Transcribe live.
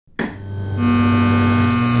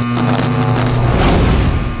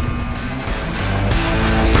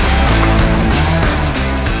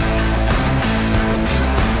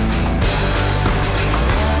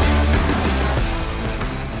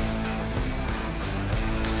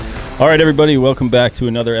All right, everybody, welcome back to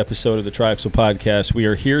another episode of the Triaxle podcast. We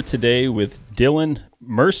are here today with Dylan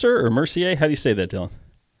Mercier, or Mercier. How do you say that, Dylan?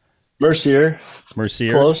 Mercier.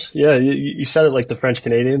 Mercier. Close. Yeah, you said it like the French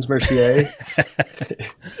Canadians, Mercier.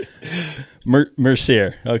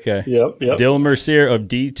 Mercier. Okay. Yep. Dylan Mercier of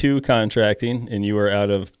D2 Contracting, and you are out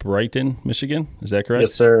of Brighton, Michigan. Is that correct?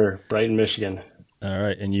 Yes, sir. Brighton, Michigan. All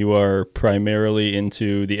right, and you are primarily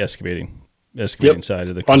into the excavating side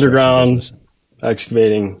of the underground business.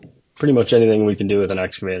 Excavating. Pretty much anything we can do with an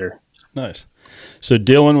excavator. Nice. So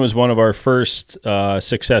Dylan was one of our first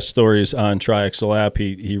success stories on Triaxle app.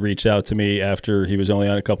 He reached out to me after he was only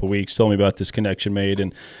on a couple of weeks, told me about this connection made,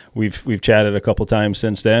 and we've chatted a couple times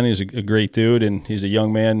since then. He's a great dude, and he's a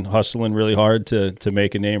young man hustling really hard to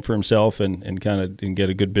make a name for himself and get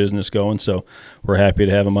a good business going. So we're happy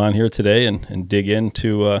to have him on here today and dig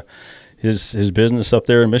into his business up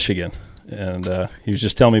there in Michigan. And he was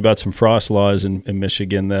just telling me about some frost laws in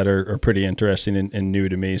Michigan that are pretty interesting and new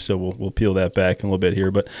to me. So we'll peel that back in a little bit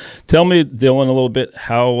here. But tell me, Dylan, a little bit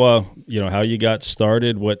how you got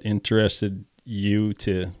started, what interested you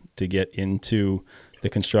to get into the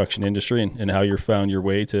construction industry, and how you found your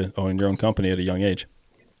way to owning your own company at a young age.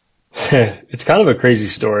 It's kind of a crazy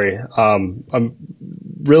story. I'm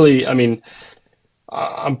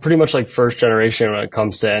pretty much like first generation when it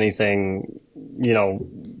comes to anything,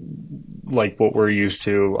 like what we're used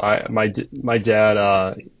to. My dad,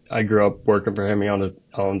 I grew up working for him. He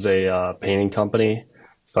owns a painting company.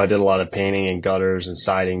 So I did a lot of painting and gutters and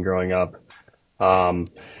siding growing up,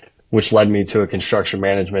 which led me to a construction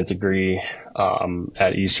management degree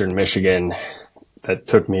at Eastern Michigan that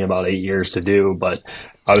took me about 8 years to do. But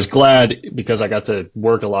I was glad because I got to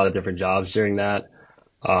work a lot of different jobs during that.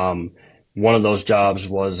 One of those jobs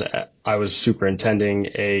was I was superintending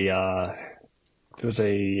it was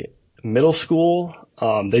a middle school.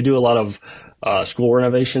 They do a lot of school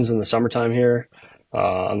renovations in the summertime here,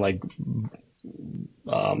 on like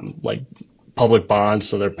public bonds.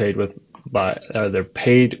 So they're paid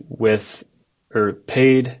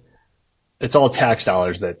it's all tax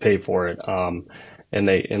dollars that pay for it. And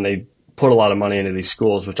they put a lot of money into these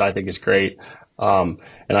schools, which I think is great. And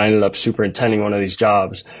I ended up superintending one of these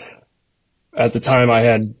jobs. At the time, I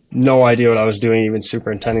had no idea what I was doing, even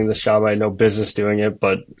superintending this job. I had no business doing it,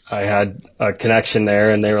 but I had a connection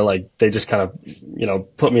there, and they just kind of,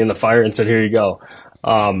 put me in the fire and said, "Here you go."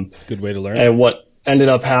 Good way to learn. And what ended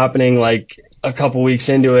up happening, like a couple weeks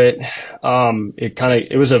into it,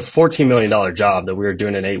 it was a $14 million job that we were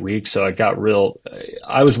doing in 8 weeks. So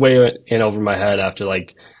I was way in over my head after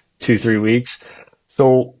like 2-3 weeks.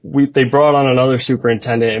 So they brought on another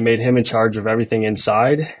superintendent and made him in charge of everything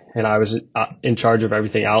inside, and I was in charge of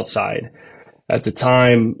everything outside. At the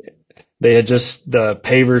time, the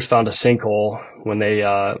pavers found a sinkhole when they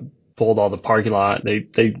pulled all the parking lot.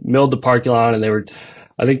 They milled the parking lot, and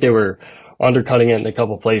I think they were undercutting it in a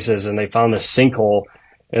couple places, and they found this sinkhole.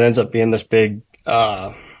 It ends up being this big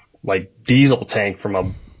diesel tank from a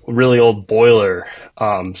really old boiler.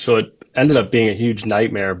 So it ended up being a huge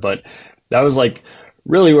nightmare, but that was like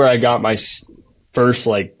really where I got my first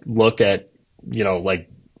look at,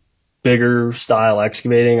 bigger style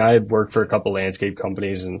excavating. I had worked for a couple landscape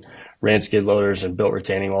companies and ran skid loaders and built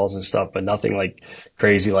retaining walls and stuff, but nothing like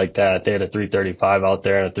crazy like that. They had a 335 out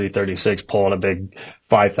there and a 336 pulling a big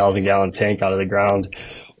 5,000 gallon tank out of the ground.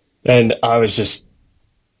 And I was just,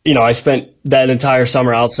 I spent that entire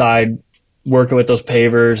summer outside working with those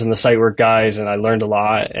pavers and the site work guys, and I learned a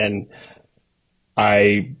lot. And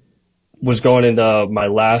I was going into my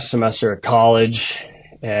last semester of college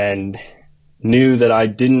and knew that I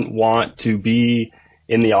didn't want to be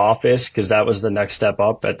in the office because that was the next step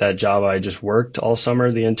up at that job I just worked all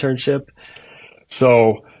summer, the internship.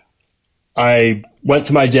 So I went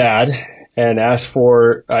to my dad and asked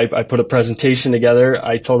I put a presentation together.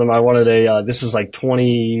 I told him I wanted this was like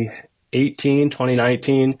 2018,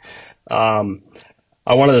 2019. I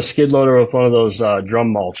wanted a skid loader with one of those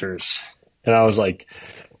drum mulchers. And I was like,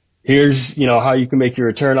 here's, how you can make your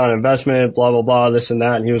return on investment, blah, blah, blah, this and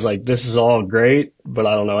that. And he was like, this is all great, but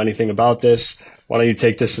I don't know anything about this. Why don't you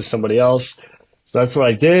take this to somebody else? So that's what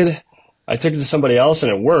I did. I took it to somebody else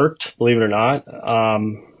and it worked, believe it or not.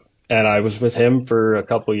 And I was with him for a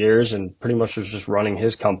couple of years and pretty much was just running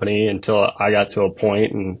his company until I got to a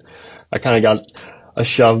point, and I kind of got a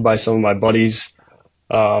shove by some of my buddies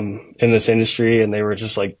in this industry, and they were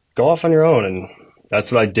just like, go off on your own. And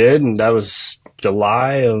that's what I did. And that was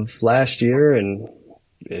July of last year, and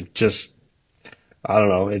it just, I don't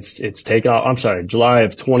know, it's taken off. I'm sorry, July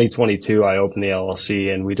of 2022, I opened the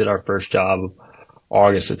LLC, and we did our first job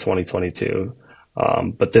August of 2022.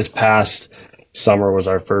 But this past summer was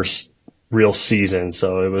our first real seasoned.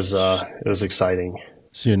 So it was exciting.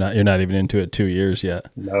 So you're not even into it 2 years yet.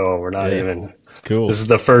 No, we're not Yeah. even. Cool. This is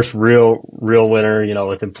the first real winter,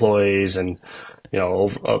 with employees and,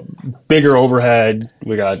 bigger overhead.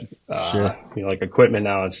 We got, Sure. like equipment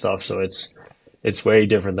now and stuff. So it's way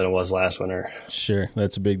different than it was last winter. Sure.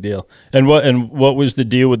 That's a big deal. And what was the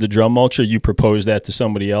deal with the drum mulcher? You proposed that to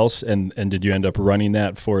somebody else, and did you end up running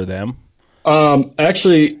that for them?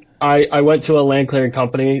 Actually, I went to a land clearing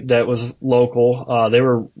company that was local. They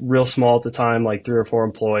were real small at the time, like 3 or 4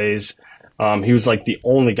 employees. He was like the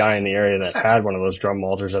only guy in the area that had one of those drum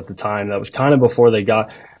mulchers at the time. That was kind of before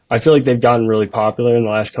I feel like they've gotten really popular in the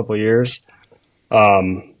last couple of years.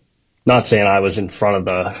 Not saying I was in front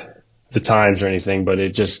of the times or anything, but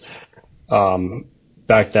it just,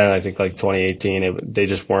 back then, I think like 2018, they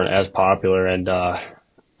just weren't as popular. And,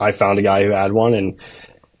 I found a guy who had one, and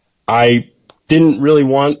I didn't really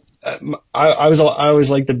want, I always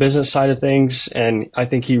liked the business side of things. And I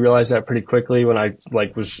think he realized that pretty quickly when I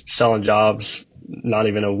was selling jobs, not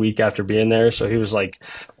even a week after being there. So he was like,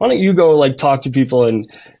 why don't you go talk to people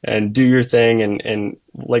and do your thing, and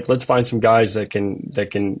let's find some guys that can,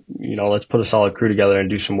 let's put a solid crew together and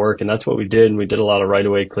do some work. And that's what we did. And we did a lot of right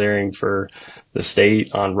of way clearing for the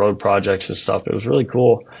state on road projects and stuff. It was really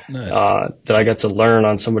cool. Nice. That I got to learn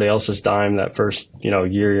on somebody else's dime that first,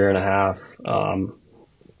 year and a half.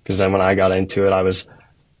 Cause then when I got into it, I was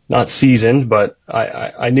not seasoned, but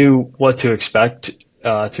I knew what to expect,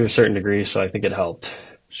 to a certain degree. So I think it helped.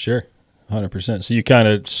 Sure. 100%. So you kind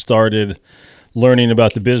of started learning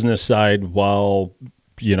about the business side while,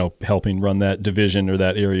 helping run that division or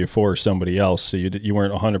that area for somebody else. So you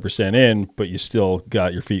weren't 100% in, but you still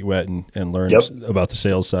got your feet wet and learned about the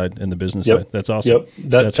sales side and the business side. That's awesome. Yep.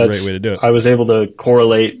 That's a great way to do it. I was able to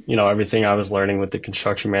correlate, everything I was learning with the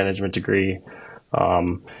construction management degree,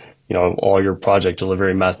 all your project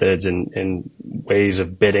delivery methods and ways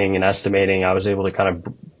of bidding and estimating. I was able to kind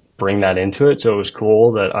of bring that into it. So it was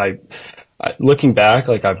cool that I looking back,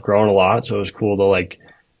 I've grown a lot. So it was cool to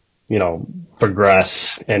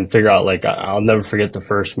progress and figure out, I'll never forget the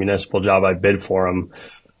first municipal job I bid for him.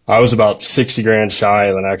 I was about 60 grand shy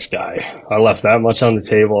of the next guy. I left that much on the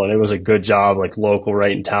table, and it was a good job, local,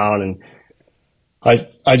 right in town. And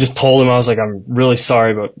I just told him, I was like, I'm really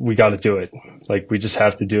sorry, but we got to do it. We just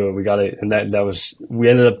have to do it. We got to, and we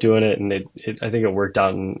ended up doing it. And I think it worked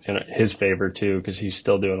out in his favor too, because he's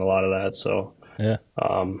still doing a lot of that. So, yeah.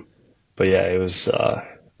 But yeah, it was,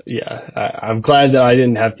 I'm glad that I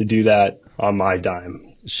didn't have to do that on my dime.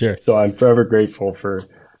 Sure. So I'm forever grateful for,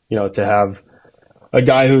 to have a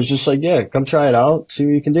guy who's just like, yeah, come try it out, see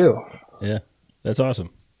what you can do. Yeah, that's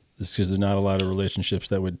awesome. It's because there's not a lot of relationships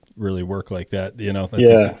that would really work like that.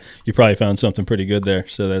 Yeah. You probably found something pretty good there.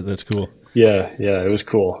 So that's cool. Yeah. It was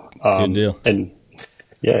cool. Good deal. And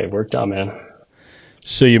yeah, it worked out, man.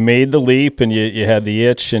 So you made the leap, and you had the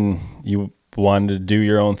itch, and you wanted to do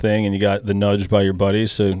your own thing, and you got the nudge by your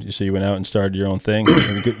buddies. So you went out and started your own thing.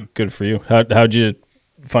 Good for you. How'd you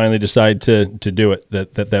finally decide to do it?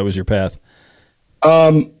 That was your path.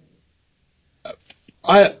 I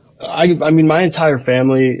mean, my entire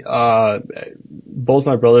family, both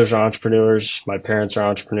my brothers are entrepreneurs. My parents are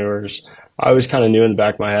entrepreneurs. I always kind of knew in the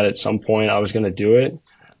back of my head at some point I was going to do it.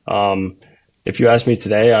 If you ask me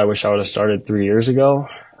today, I wish I would have started 3 years ago.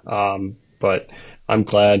 But I'm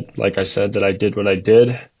glad, like I said, that I did what I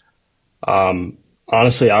did.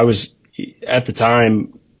 Honestly, I was at the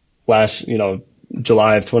time last,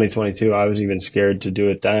 July of 2022, I was even scared to do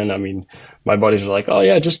it then. I mean, my buddies were like, oh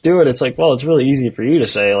yeah, just do it. It's like, well, it's really easy for you to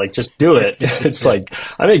say, just do it. It's like,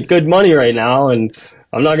 I make good money right now, and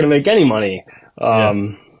I'm not going to make any money.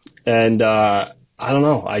 And, I don't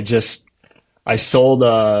know. I sold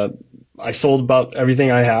about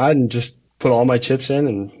everything I had and just put all my chips in,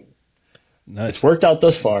 and nice. It's worked out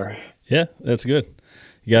thus far. Yeah, that's good.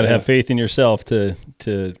 You got to have faith in yourself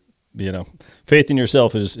faith in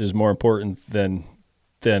yourself is more important than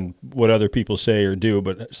what other people say or do,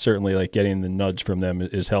 but certainly getting the nudge from them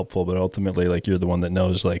is helpful. But ultimately, you're the one that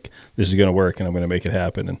knows this is going to work, and I'm going to make it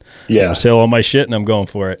happen, and I'm going to sell all my shit, and I'm going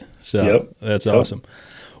for it. So that's awesome.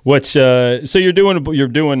 What's so you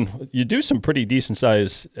do some pretty decent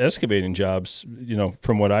sized excavating jobs,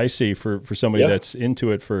 from what I see for somebody that's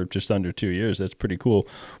into it for just under 2 years. That's pretty cool.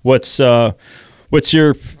 What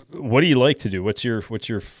do you like to do? What's your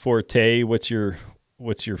forte? What's your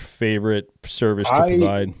favorite service to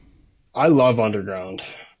provide? I love underground.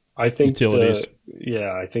 I think utilities.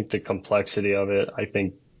 I think the complexity of it.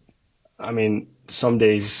 I mean, some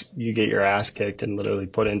days you get your ass kicked and literally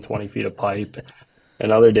put in 20 feet of pipe,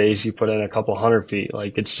 and other days you put in a couple 100 feet.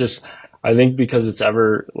 It's just, I think because it's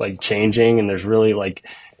ever changing, and there's really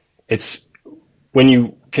it's when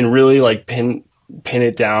you can really like pin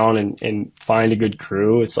it down and find a good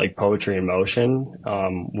crew. It's like poetry in motion,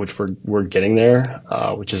 which we're getting there,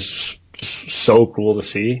 which is just so cool to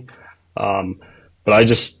see. But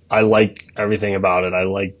I like everything about it. I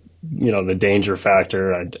like, the danger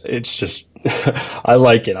factor. It's just, I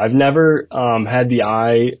like it. I've never, had the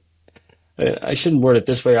eye. I shouldn't word it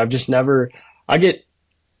this way. I've just never, I get,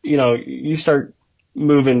 you start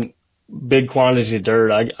moving big quantities of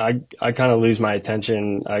dirt. I kind of lose my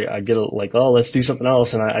attention. I get like, oh, let's do something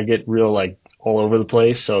else. And I get real like all over the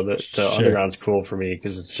place. So the Sure. underground's cool for me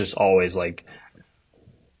because it's just always like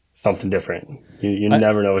something different. You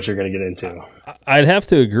never know what you're going to get into. I'd have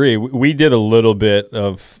to agree. We did a little bit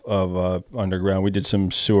of underground. We did some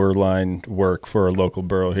sewer line work for a local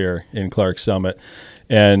borough here in Clark Summit.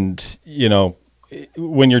 And,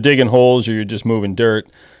 when you're digging holes or you're just moving dirt,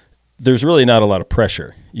 there's really not a lot of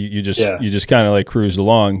pressure. You just kind of like cruise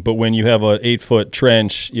along. But when you have an 8-foot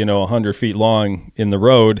trench, 100 feet long in the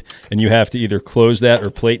road, and you have to either close that or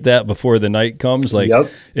plate that before the night comes,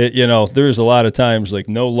 there's a lot of times like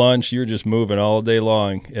no lunch, you're just moving all day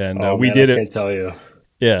long. And we did it. I can't tell you.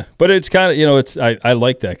 Yeah, but it's kind of I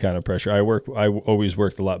like that kind of pressure. I always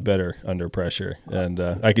worked a lot better under pressure, and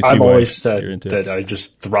I can see. I've why always said you're into that it. I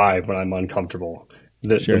just thrive when I'm uncomfortable.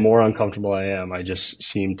 The more uncomfortable I am, I just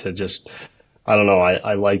seem to I don't know.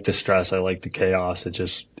 I like the stress. I like the chaos.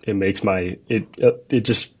 It makes it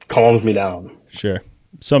just calms me down. Sure.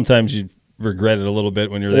 Sometimes you regret it a little bit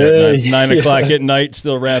when you're there at 9 o'clock at night,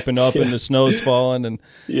 still wrapping up, and the snow's falling, and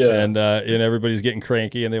everybody's getting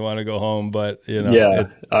cranky and they want to go home. But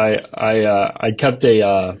I kept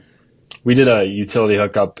we did a utility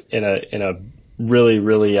hookup in a really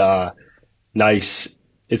really nice.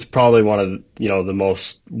 It's probably one of the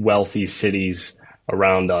most wealthy cities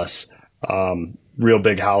around us. Real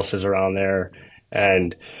big houses around there,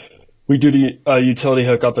 and we did a utility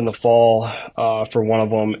hookup in the fall for one of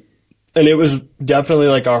them. And it was definitely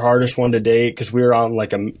like our hardest one to date because we were on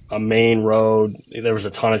like a main road. There was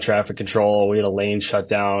a ton of traffic control. We had a lane shut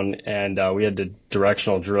down, and we had to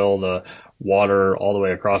directional drill the water all the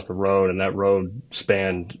way across the road. And that road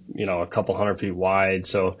spanned, a couple 100 feet wide.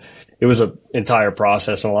 So it was an entire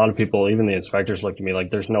process. And a lot of people, even the inspectors, looked at me like,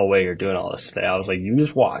 "There's no way you're doing all this today." I was like, "You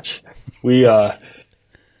just watch."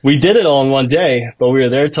 We did it all in one day, but we were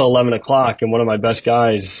there till 11 o'clock. And one of my best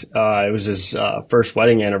guys, it was his first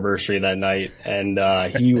wedding anniversary that night. And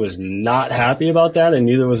he was not happy about that, and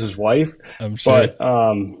neither was his wife. I'm sure. But,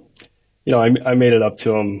 I made it up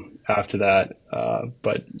to him after that.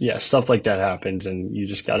 But yeah, stuff like that happens, and you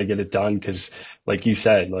just got to get it done because, like you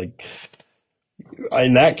said, like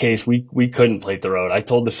in that case, we couldn't plate the road. I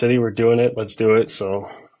told the city we're doing it. Let's do it. So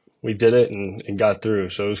we did it and got through.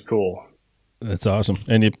 So it was cool. That's awesome.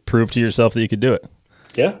 And you proved to yourself that you could do it.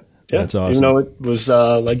 Yeah. That's awesome. Even though it was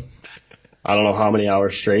like, I don't know how many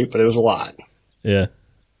hours straight, but it was a lot. Yeah.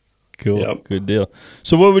 Cool. Yep. Good deal.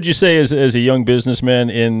 So what would you say as a young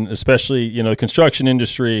businessman in especially, the construction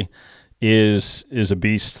industry is a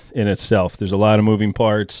beast in itself. There's a lot of moving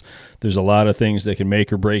parts. There's a lot of things that can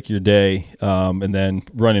make or break your day. And then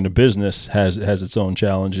running a business has its own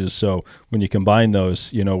challenges. So when you combine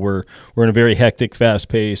those, we're in a very hectic,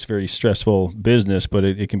 fast-paced, very stressful business, but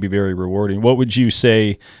it can be very rewarding. What would you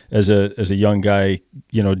say as a young guy,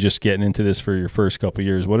 just getting into this for your first couple of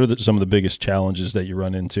years? What are some of the biggest challenges that you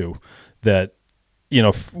run into that,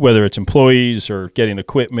 whether it's employees or getting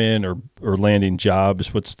equipment or landing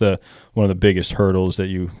jobs, what's one of the biggest hurdles that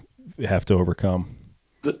you have to overcome?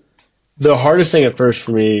 The hardest thing at first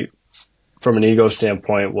for me, from an ego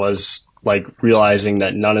standpoint, was like realizing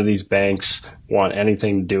that none of these banks want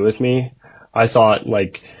anything to do with me. I thought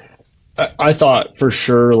for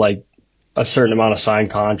sure like a certain amount of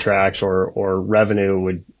signed contracts or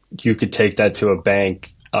revenue you could take that to a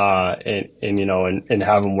bank and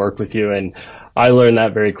have them work with you. And I learned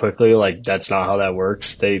that very quickly. Like, that's not how that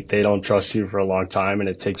works. They don't trust you for a long time, and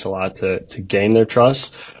it takes a lot to gain their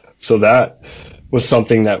trust. So that was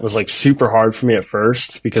something that was like super hard for me at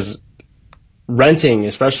first, because renting,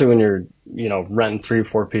 especially when you're, renting 3 or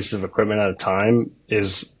 4 pieces of equipment at a time,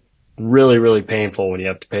 is really, really painful when you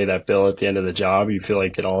have to pay that bill at the end of the job. You feel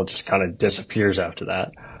like it all just kind of disappears after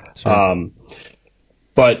that. Sure.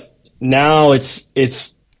 But now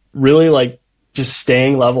it's really like just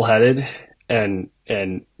staying level headed and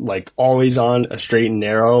like always on a straight and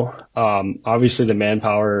narrow. Obviously the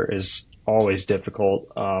manpower is always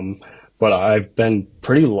difficult. But I've been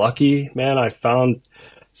pretty lucky, man. I found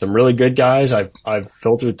some really good guys. I've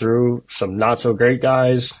filtered through some not so great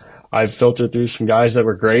guys. I've filtered through some guys that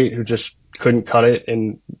were great who just couldn't cut it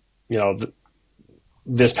in,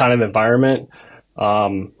 this kind of environment.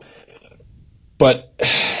 But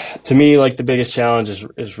to me, like the biggest challenge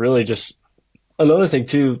is really just another thing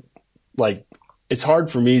too. Like it's hard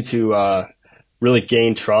for me to really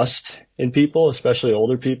gain trust in people, especially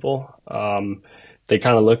older people. They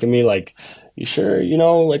kind of look at me like, you sure,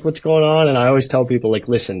 like what's going on? And I always tell people like,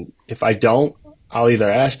 listen, if I don't, I'll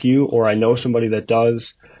either ask you or I know somebody that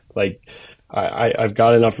does. Like I've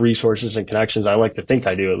got enough resources and connections. I like to think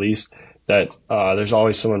I do at least that, there's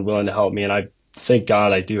always someone willing to help me. And I thank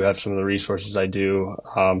God I do have some of the resources I do.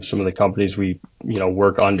 Some of the companies we,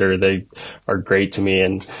 work under, they are great to me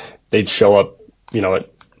and they'd show up, at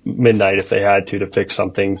midnight if they had to fix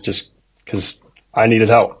something just because I needed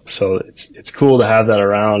help. So it's cool to have that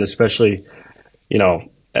around, especially,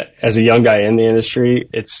 as a young guy in the industry.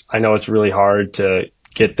 I know it's really hard to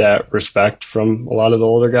get that respect from a lot of the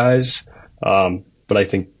older guys. But I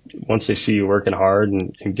think once they see you working hard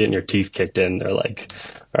and getting your teeth kicked in, they're like,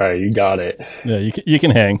 all right, you got it. Yeah. You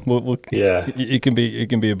can hang. Yeah. It can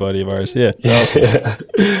be a buddy of ours. Yeah. Awesome.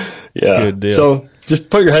 Yeah. Good deal. So just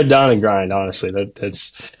put your head down and grind. Honestly,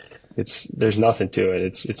 there's nothing to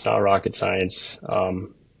it. It's not rocket science.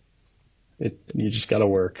 You just got to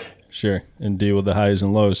work. Sure. And deal with the highs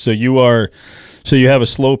and lows. So you have a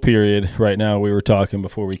slow period right now. We were talking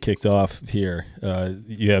before we kicked off here.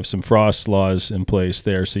 You have some frost laws in place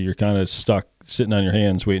there. So you're kind of stuck sitting on your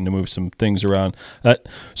hands waiting to move some things around.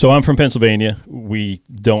 So I'm from Pennsylvania. We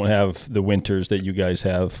don't have the winters that you guys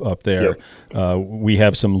have up there. Yep. We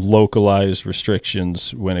have some localized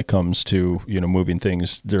restrictions when it comes to, moving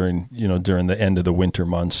things during the end of the winter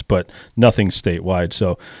months, but nothing statewide.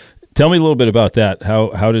 So tell me a little bit about that.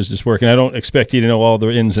 How does this work? And I don't expect you to know all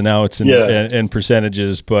the ins and outs and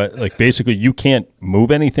percentages, but like basically you can't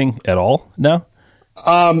move anything at all now?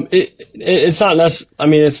 It's not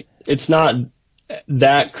it's not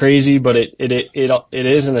that crazy, but it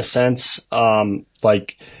is in a sense.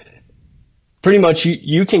 Like pretty much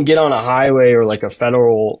you can get on a highway or like a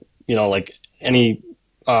federal, like any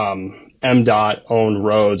MDOT owned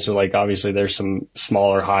road. So like obviously there's some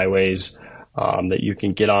smaller highways that you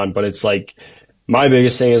can get on, but it's like my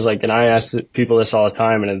biggest thing is like, and I ask people this all the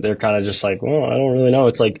time and they're kind of just like, well, I don't really know.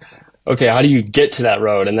 It's like, okay, how do you get to that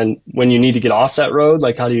road? And then when you need to get off that road,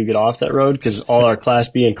 like how do you get off that road? Because all our Class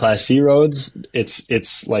B and Class C roads,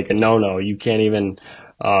 it's like a no-no. You can't even,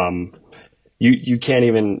 you can't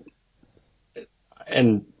even,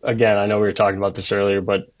 and again, I know we were talking about this earlier,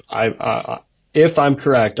 but if I'm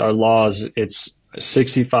correct, our laws, it's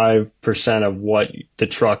 65% of what the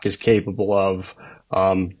truck is capable of,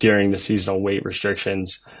 during the seasonal weight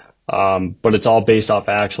restrictions. But it's all based off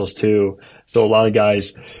axles too. So a lot of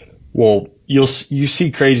guys, well, you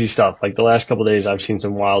see crazy stuff. Like the last couple of days, I've seen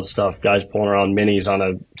some wild stuff. Guys pulling around minis on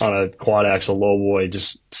a quad axle lowboy,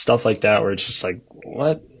 just stuff like that, where it's just like,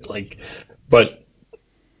 what? Like, but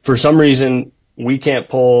for some reason, we can't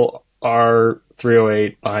pull our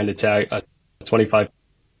 308 behind a 25.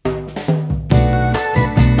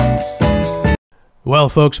 Well,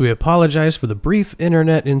 folks, we apologize for the brief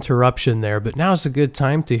internet interruption there, but now's a good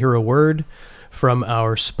time to hear a word from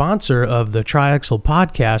our sponsor of the Triaxle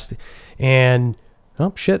podcast. And,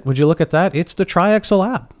 oh shit, would you look at that? It's the Triaxle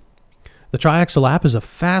app. The Triaxle app is a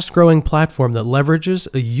fast-growing platform that leverages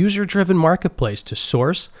a user-driven marketplace to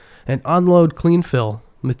source and unload clean fill,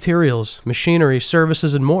 materials, machinery,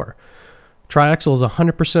 services, and more. Triaxle is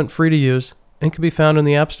 100% free to use and can be found in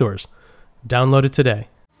the app stores. Download it today.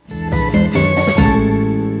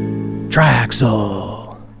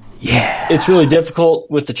 Triaxle. Yeah. It's really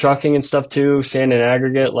difficult with the trucking and stuff too. Sand and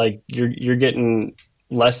aggregate, like you're getting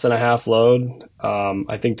less than a half load.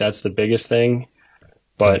 I think that's the biggest thing.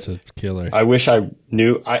 But that's a killer. I wish I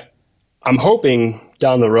knew. I'm hoping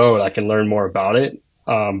down the road I can learn more about it.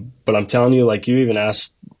 But I'm telling you, like you even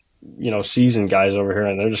ask, seasoned guys over here,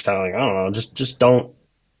 and they're just kind of like, I don't know, just don't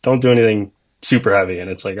do anything super heavy.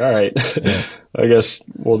 And it's like, all right, yeah. I guess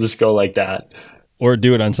we'll just go like that. Or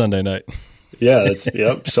do it on Sunday night. Yeah,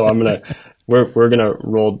 yep. So we're gonna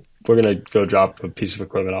go drop a piece of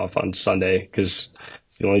equipment off on Sunday because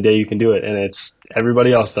it's the only day you can do it, and it's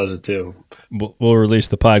everybody else does it too. We'll release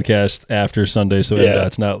the podcast after Sunday, so yeah.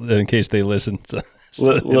 It's not in case they listen.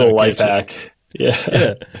 Little life hack.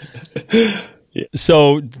 Yeah. Yeah.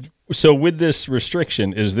 So with this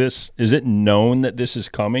restriction, is it known that this is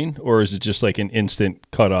coming, or is it just like an instant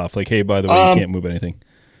cutoff? Like, hey, by the way, you can't move anything.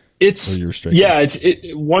 It's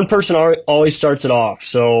one person always starts it off.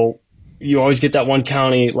 So you always get that one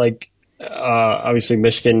county, like obviously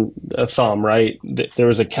Michigan thumb, right? There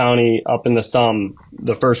was a county up in the thumb,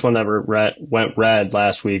 the first one that went red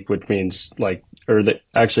last week, which means like,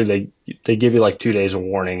 they give you like 2 days of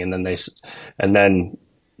warning, and then they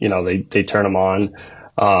turn them on.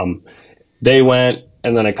 they went,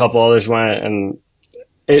 and then a couple others went, and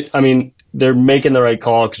I mean, they're making the right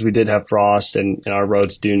call because we did have frost, and our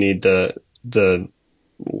roads do need the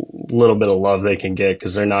little bit of love they can get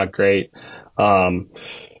because they're not great.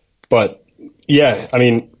 But yeah, I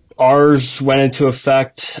mean, ours went into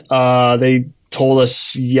effect. They told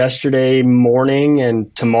us yesterday morning,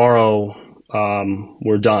 and tomorrow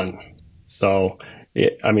we're done. So,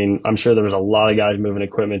 I mean, I'm sure there was a lot of guys moving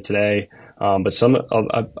equipment today, but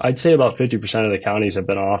I'd say about 50% of the counties have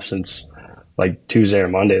been off since like Tuesday or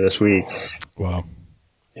Monday this week. Wow.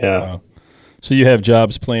 Yeah. Wow. So you have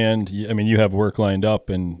jobs planned. I mean, you have work lined up,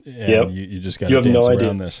 and Yep. you just got to dance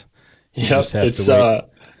around this. You just have to wait.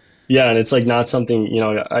 Yeah, and it's like not something, you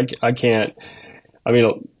know, I can't, I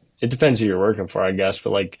mean, it depends who you're working for, I guess,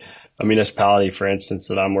 but like a municipality, for instance,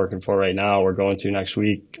 that I'm working for right now, we're going to next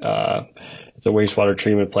week, it's a wastewater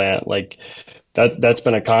treatment plant. Like that's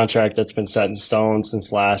been a contract that's been set in stone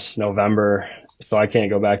since last November. So I can't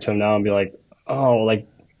go back to them now and be like, oh, like,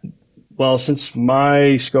 well, since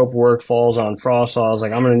my scope of work falls on frost, I was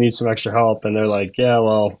like, I'm going to need some extra help. And they're like, yeah,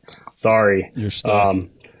 well, sorry. You're stuck.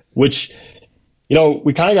 Which, you know,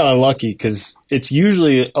 we kind of got unlucky because it's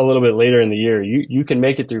usually a little bit later in the year. You can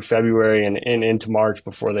make it through February and into March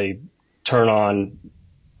before they turn on.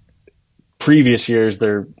 Previous years,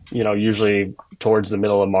 they're, you know, usually towards the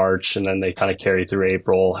middle of March, and then they kind of carry through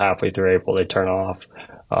April. Halfway through April, they turn off.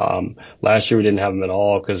 Last year we didn't have them at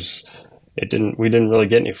all because we didn't really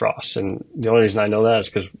get any frost. And the only reason I know that is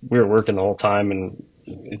because we were working the whole time, and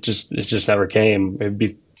it just never came. It'd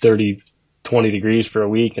be 20 degrees for a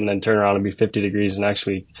week and then turn around and be 50 degrees the next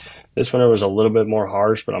week. This winter was a little bit more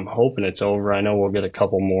harsh, but I'm hoping it's over. I know we'll get a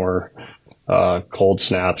couple more cold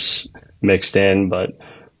snaps mixed in, but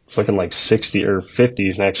it's looking like 60 or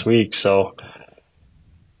 50s next week. So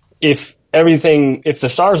if the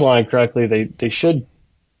stars line correctly, they should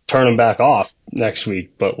turn them back off next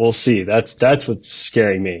week, but we'll see. That's what's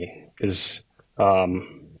scaring me, because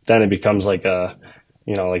then it becomes like a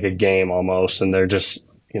game almost, and they're just,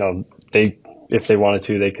 you know, if they wanted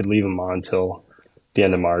to, they could leave them on until the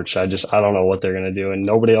end of March. I don't know what they're going to do, and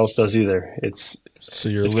nobody else does either. So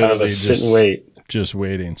you're it's literally kind of a sit and wait. Just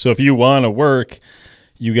waiting. So if you want to work,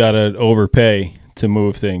 you got to overpay to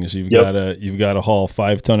move things. You've got to haul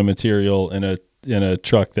 5 ton of material in a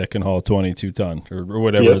truck that can haul 22 ton or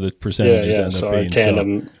whatever the percentages end up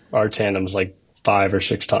being. Our tandem's like 5 or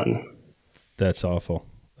 6 ton. That's awful.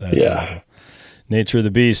 That's awful. Nature of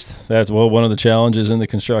the beast. That's one of the challenges in the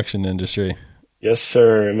construction industry. Yes,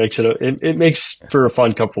 sir. It makes for a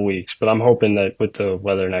fun couple weeks, but I'm hoping that with the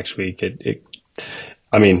weather next week,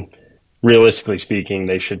 I mean, realistically speaking,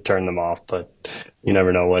 they should turn them off, but you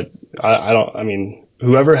never know what. I mean,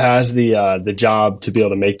 whoever has the job to be able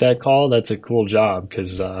to make that call, that's a cool job,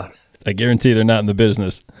 because I guarantee they're not in the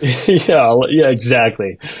business. yeah,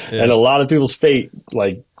 exactly. Yeah. And a lot of people's fate,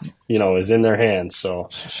 like, you know, is in their hands. So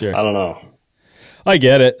sure. I don't know. I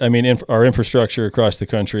get it. I mean, our infrastructure across the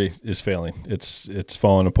country is failing. It's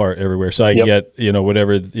falling apart everywhere. So I get,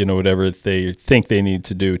 whatever they think they need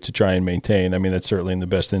to do to try and maintain. I mean, that's certainly in the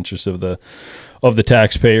best interest of the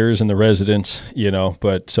taxpayers and the residents,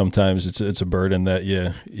 but sometimes it's a burden that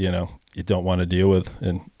you don't want to deal with,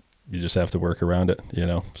 and you just have to work around it,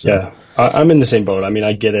 So. Yeah, I'm in the same boat. I mean,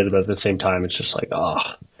 I get it, but at the same time, it's just like,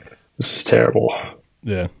 this is terrible.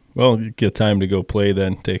 Yeah. Well, you get time to go play,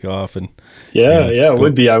 then take off, and it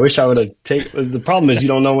would be. I wish I would have taken. The problem is you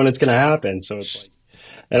don't know when it's going to happen, so it's like.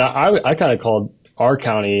 And I kind of called our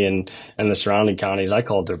county and the surrounding counties. I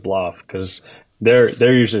called their bluff, because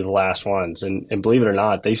they're usually the last ones, and believe it or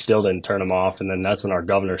not, they still didn't turn them off. And then that's when our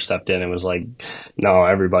governor stepped in and was like, "No,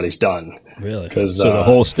 everybody's done." Really? So the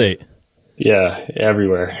whole state. Yeah,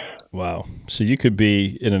 everywhere. Wow. So you could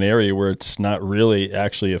be in an area where it's not really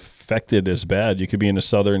actually affected as bad. You could be in a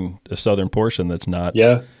southern portion that's not.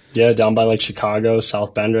 Yeah, down by like Chicago,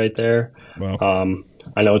 South Bend right there. Wow.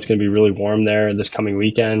 I know it's going to be really warm there this coming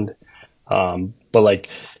weekend. But like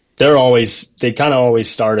they kind of always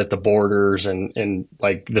start at the borders and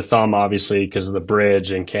like the thumb, obviously, because of the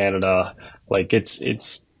bridge in Canada. Like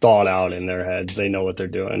it's thought out in their heads. They know what they're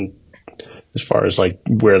doing as far as like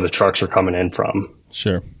where the trucks are coming in from.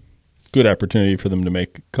 Sure. Good opportunity for them to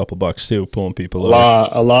make a couple bucks too, pulling people over.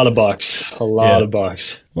 A lot of bucks. A lot of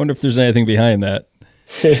bucks. Wonder if there's anything behind that.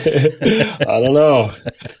 I don't know.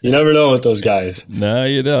 You never know with those guys. No,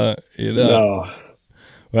 you don't. No.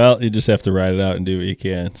 Well, you just have to ride it out and do what you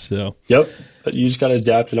can. So. Yep. But you just got to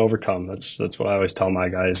adapt and overcome. That's what I always tell my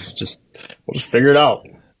guys. We'll just figure it out.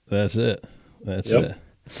 That's it. That's it.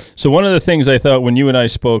 So one of the things I thought when you and I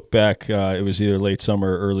spoke back, it was either late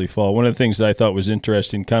summer or early fall, one of the things that I thought was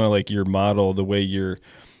interesting, kind of like your model, the way you're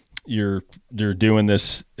you're doing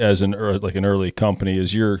this as an early company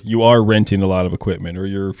is you are renting a lot of equipment, or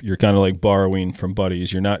you're kind of like borrowing from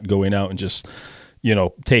buddies. You're not going out and just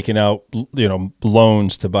taking out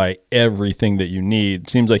loans to buy everything that you need.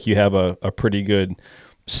 Seems like you have a pretty good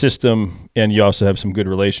system, and you also have some good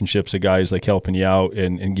relationships of guys like helping you out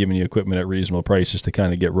and giving you equipment at reasonable prices to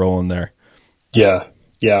kind of get rolling there. Yeah.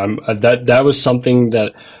 That was something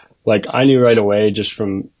that, like, I knew right away just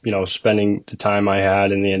from, spending the time I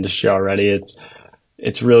had in the industry already.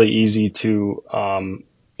 It's really easy to,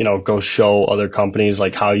 go show other companies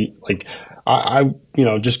like how you, like, I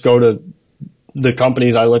just go to the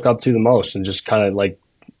companies I look up to the most and just kind of like,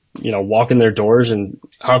 walk in their doors and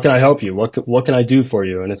how can I help you? What can I do for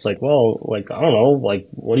you? And it's like, well, like, I don't know, like,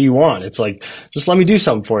 what do you want? It's like, just let me do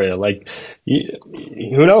something for you. Like,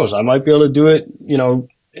 who knows? I might be able to do it,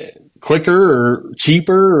 quicker or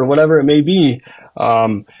cheaper or whatever it may be.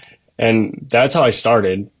 And that's how I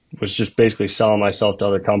started, was just basically selling myself to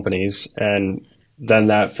other companies. And then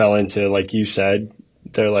that fell into, like you said,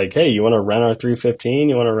 they're like, hey, you want to rent our 315?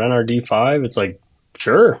 You want to rent our D5? It's like,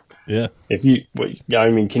 sure. Yeah. Can you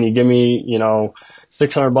give me,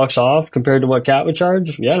 $600 off compared to what Cat would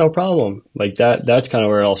charge? Yeah, no problem. Like that's kind of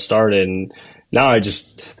where it all started. And now I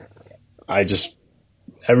just,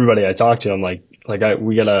 everybody I talk to, I'm like, I got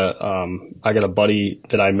a buddy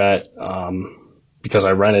that I met, because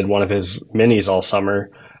I rented one of his minis all summer.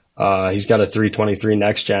 He's got a 323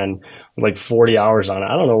 next gen with like 40 hours on it.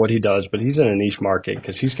 I don't know what he does, but he's in a niche market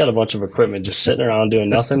because he's got a bunch of equipment just sitting around doing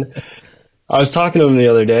nothing. I was talking to him the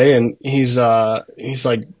other day, and he's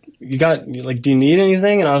like, do you need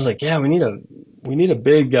anything? And I was like, yeah, we need a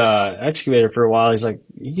big, excavator for a while. He's like,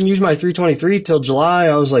 you can use my 323 till July.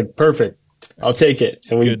 I was like, perfect. I'll take it.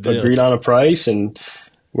 And we agreed on a price, and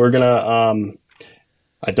we're going to,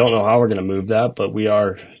 I don't know how we're going to move that, but we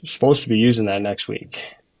are supposed to be using that next week.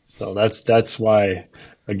 So that's why,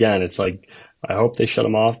 again, it's like, I hope they shut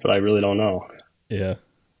them off, but I really don't know. Yeah.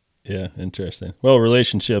 Yeah. Interesting. Well,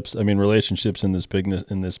 relationships in this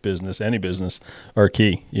business, any business, are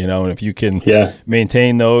key, and if you can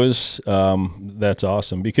maintain those, that's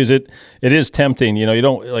awesome, because it is tempting. You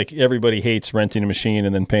don't, like, everybody hates renting a machine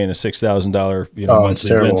and then paying a $6,000,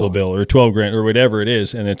 monthly rental bill, or $12,000 or whatever it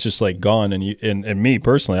is. And it's just like gone. And me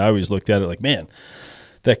personally, I always looked at it like, man,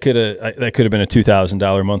 that could have been a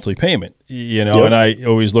 $2,000 monthly payment, Yep. And I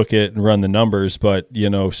always look at and run the numbers, but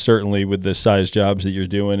certainly with the size jobs that you're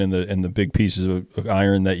doing and the big pieces of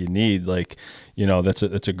iron that you need, like, that's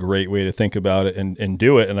a great way to think about it and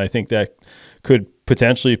do it. And I think that could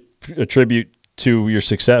potentially attribute to your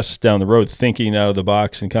success down the road, thinking out of the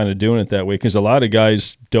box and kind of doing it that way, because a lot of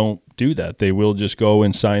guys don't do that. They will just go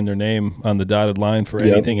and sign their name on the dotted line for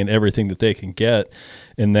anything and everything that they can get,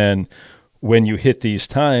 and then when you hit these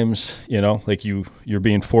times, like you're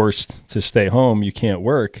being forced to stay home, you can't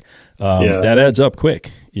work. That adds up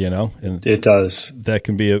quick, and it does. That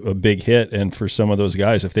can be a big hit. And for some of those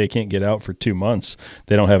guys, if they can't get out for 2 months,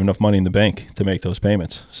 they don't have enough money in the bank to make those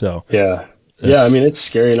payments. So I mean, it's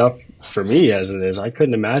scary enough for me as it is. I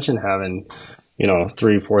couldn't imagine having,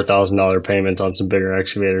 $3,000-$4,000 payments on some bigger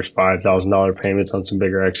excavators, $5,000 payments on some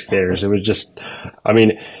bigger excavators. It was just, I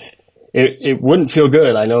mean, it wouldn't feel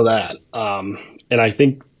good. I know that. And I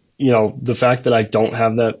think, the fact that I don't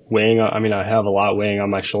have that weighing on, I mean, I have a lot weighing on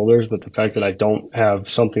my shoulders, but the fact that I don't have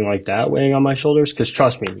something like that weighing on my shoulders, because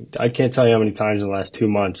trust me, I can't tell you how many times in the last 2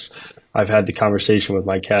 months I've had the conversation with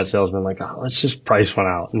my Cat salesman, like, oh, let's just price one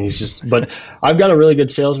out. And but I've got a really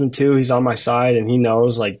good salesman too. He's on my side, and he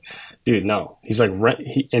knows, like, dude, no. He's like,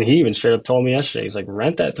 and he even straight up told me yesterday, he's like,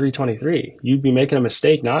 rent that 323. You'd be making a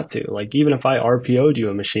mistake not to. Like, even if I RPO'd you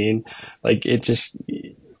a machine, like, it just,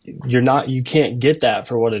 you can't get that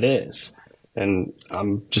for what it is. And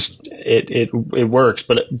I'm just, it works.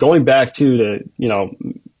 But going back to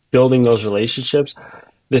building those relationships,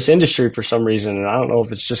 this industry, for some reason, and I don't know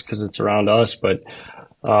if it's just because it's around us, but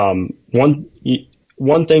one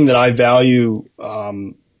thing that I value,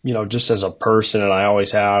 just as a person, and I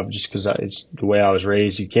always have, just because it's the way I was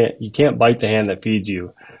raised, you can't bite the hand that feeds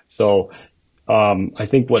you. So I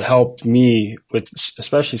think what helped me with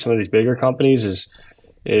especially some of these bigger companies is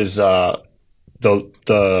the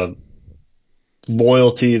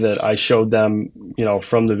loyalty that I showed them,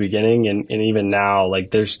 from the beginning, and even now.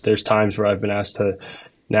 Like, there's times where I've been asked to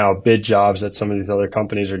now bid jobs that some of these other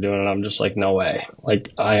companies are doing, and I'm just like, no way.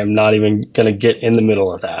 Like, I am not even going to get in the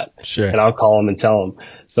middle of that. Sure. And I'll call them and tell them.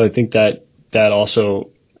 So I think that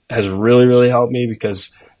also has really, really helped me,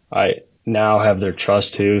 because I now have their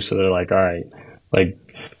trust too. So they're like, all right, like,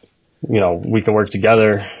 we can work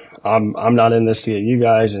together. I'm not in this to get you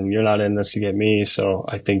guys, and you're not in this to get me. So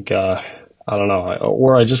I think I don't know,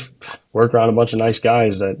 or I just work around a bunch of nice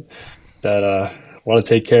guys that want to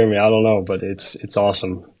take care of me. I don't know, but it's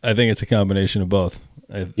awesome. I think it's a combination of both.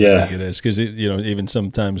 I think it is, because even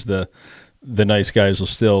sometimes the nice guys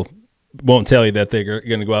won't tell you that they're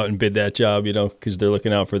going to go out and bid that job, because they're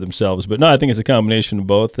looking out for themselves. But no, I think it's a combination of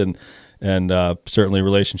both, and certainly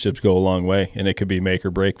relationships go a long way, and it could be make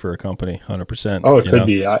or break for a company, 100%. Oh, it could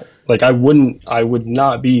be. I would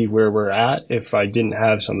not be where we're at if I didn't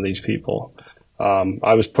have some of these people.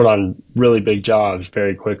 I was put on really big jobs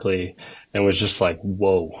very quickly, and was just like,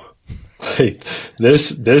 whoa, like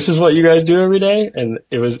this is what you guys do every day, and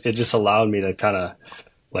it just allowed me to kind of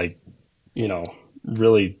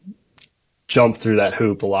really jump through that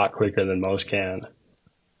hoop a lot quicker than most can.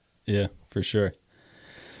 Yeah, for sure.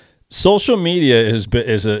 Social media is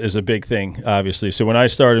a big thing, obviously. So when I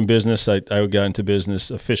started in business, I got into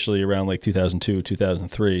business officially around like 2002,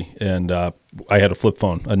 2003, and I had a flip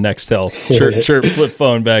phone, a Nextel chirp flip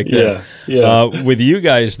phone back then. Yeah. With you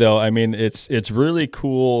guys, though, I mean, it's really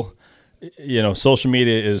cool. Social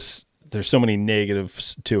media there's so many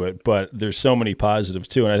negatives to it, but there's so many positives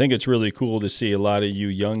too. And I think it's really cool to see a lot of you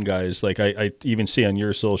young guys. Like I even see on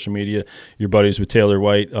your social media, your buddies with Taylor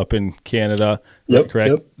White up in Canada, correct?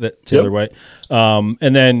 Yep. That Taylor White. And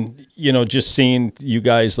then, just seeing you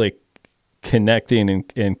guys like connecting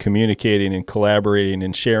and communicating and collaborating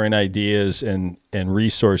and sharing ideas and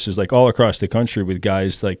resources like all across the country with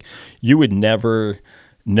guys like you would never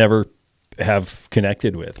have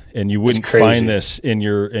connected with, and you wouldn't find this in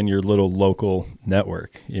your little local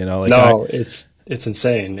network. It's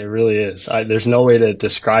insane. It really is. There's no way to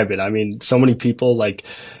describe it. I mean, so many people, like,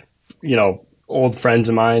 old friends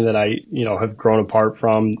of mine that I have grown apart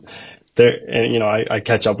from there, and I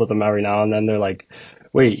catch up with them every now and then. They're like,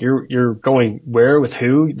 wait, you're going where with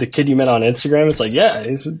who? The kid you met on Instagram? It's like, yeah,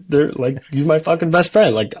 they're like, he's my fucking best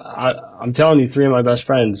friend. Like I'm telling you, 3 of my best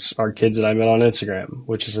friends are kids that I met on Instagram,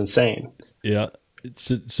 which is insane. Yeah.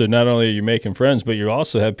 So not only are you making friends, but you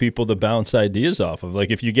also have people to bounce ideas off of. Like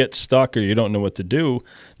if you get stuck or you don't know what to do,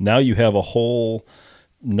 now you have a whole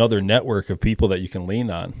another network of people that you can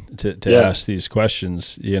lean on to ask these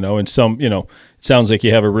questions, and some, it sounds like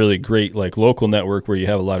you have a really great like local network where you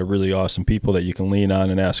have a lot of really awesome people that you can lean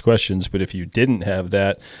on and ask questions. But if you didn't have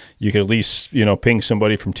that, you could at least, ping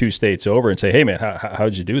somebody from 2 states over and say, hey man,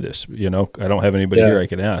 how'd you do this? I don't have anybody here I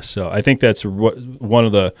can ask. So I think that's one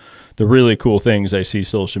of the really cool things I see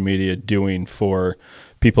social media doing for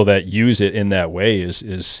people that use it in that way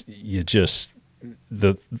is you just,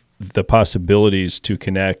 the possibilities to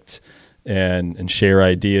connect and share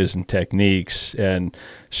ideas and techniques and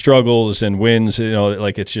struggles and wins,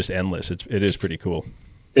 like it's just endless. It is pretty cool.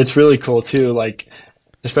 It's really cool too. Like,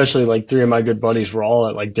 especially like 3 of my good buddies were all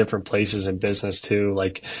at like different places in business too.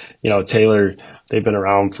 Like, Taylor, they've been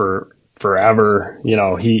around for forever.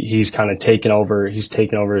 He's kind of taken over his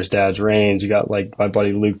dad's reins. You got like my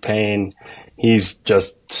buddy Luke Payne. He's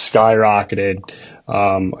just skyrocketed.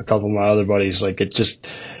 A couple of my other buddies, like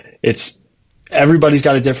everybody's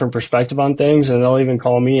got a different perspective on things, and they'll even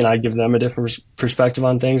call me and I give them a different perspective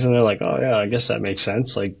on things. And they're like, oh yeah, I guess that makes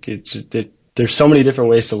sense. Like there's so many different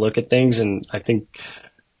ways to look at things. And I think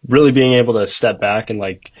really being able to step back and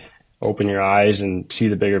like open your eyes and see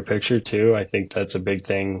the bigger picture too. I think that's a big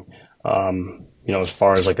thing. As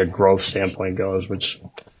far as like a growth standpoint goes, which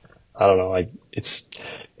I don't know, like it's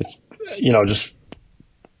just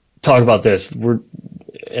talk about this.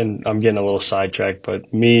 And I'm getting a little sidetracked,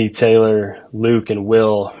 but me, Taylor, Luke, and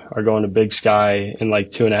Will are going to Big Sky in like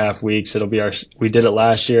 2.5 weeks. We did it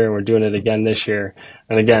last year and we're doing it again this year.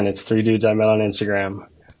 And again, it's 3 dudes I met on Instagram.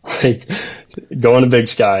 Like going to Big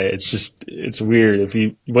Sky. It's weird.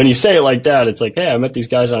 When you say it like that, it's like, hey, I met these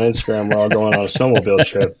guys on Instagram while going on a snowmobile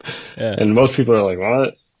trip. Yeah. And most people are like,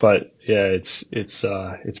 what? But yeah,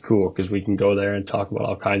 it's cool because we can go there and talk about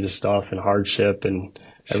all kinds of stuff and hardship and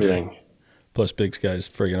everything. Sure. Plus, Big Sky's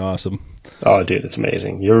friggin' awesome. Oh, dude, it's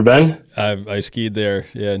amazing. You ever been? I skied there,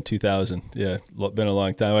 in 2000. Yeah, been a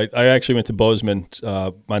long time. I actually went to Bozeman,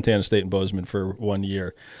 Montana State and Bozeman for 1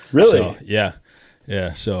 year. Really? So,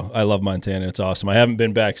 yeah. So I love Montana. It's awesome. I haven't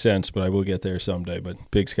been back since, but I will get there someday.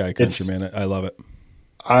 But Big Sky country, man, I love it.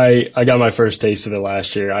 I got my first taste of it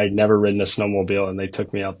last year. I'd never ridden a snowmobile, and they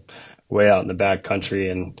took me up way out in the back country,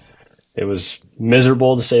 and it was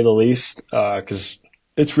miserable to say the least because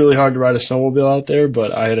it's really hard to ride a snowmobile out there,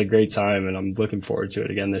 but I had a great time, and I'm looking forward to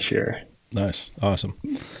it again this year. Nice. Awesome.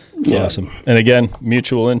 Awesome. And again,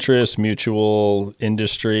 mutual interest, mutual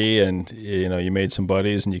industry, and, you made some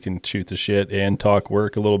buddies, and you can shoot the shit and talk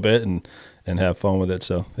work a little bit and have fun with it.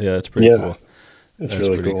 So, yeah, that's pretty cool. That's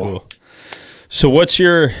really pretty cool. So what's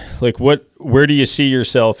your, like, where do you see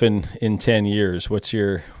yourself in 10 years? What's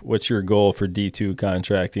your goal for D2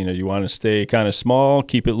 contracting? Do you want to stay kind of small,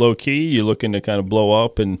 keep it low key? You looking to kind of blow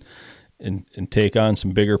up and take on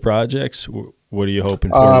some bigger projects? What are you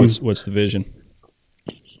hoping for? What's the vision?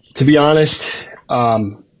 To be honest, I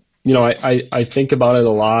think about it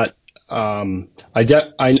a lot. I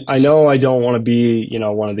know I don't want to be,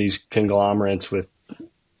 one of these conglomerates with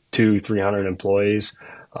 200-300 employees.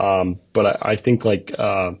 But I think like,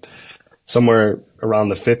 somewhere around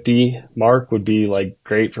the 50 mark would be like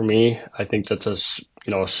great for me. I think that's a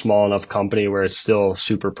small enough company where it's still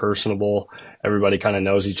super personable. Everybody kind of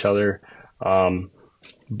knows each other.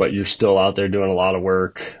 But you're still out there doing a lot of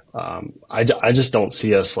work. I just don't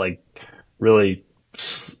see us like really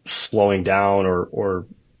slowing down or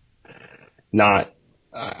not.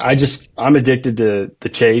 I'm addicted to the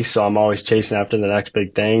chase. So I'm always chasing after the next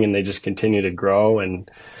big thing, and they just continue to grow. And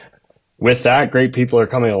with that, great people are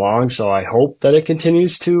coming along. So I hope that it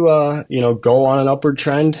continues to, go on an upward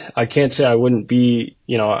trend. I can't say I wouldn't be,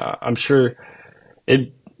 I'm sure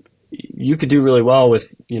you could do really well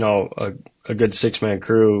with, a good 6-man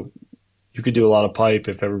crew. You could do a lot of pipe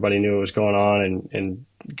if everybody knew what was going on and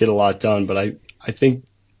get a lot done. But I think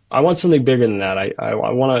I want something bigger than that. I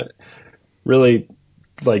want to really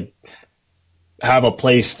like have a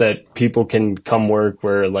place that people can come work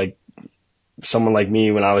where like someone like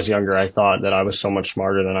me, when I was younger, I thought that I was so much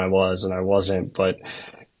smarter than I was, and I wasn't, but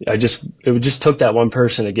it just took that one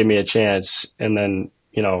person to give me a chance. And then,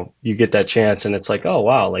 you get that chance and it's like, oh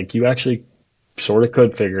wow, like you actually sort of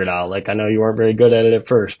could figure it out. Like, I know you weren't very good at it at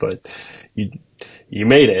first, but you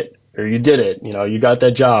made it, or you did it, you got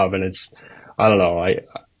that job. And I don't know.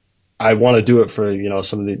 I want to do it for,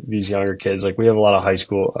 some of these younger kids. Like we have a lot of high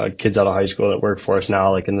school kids out of high school that work for us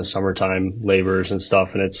now, like in the summertime laborers and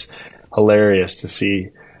stuff. And it's hilarious to see,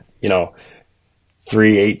 3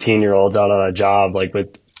 18-year-olds out on a job, like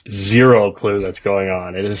with zero clue that's going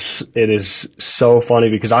on. It is so funny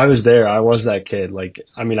because I was there. I was that kid. Like,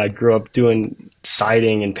 I mean, I grew up doing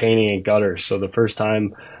siding and painting and gutters. So the first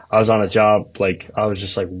time I was on a job, like I was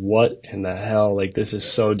just like, what in the hell? Like, this is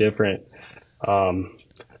so different.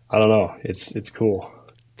 I don't know. It's cool.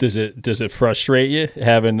 Does it frustrate you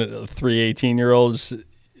having 3 18-year-olds, on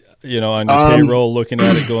your payroll looking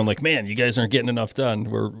at it going like, man, you guys aren't getting enough done?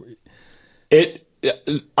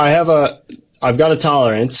 I've got a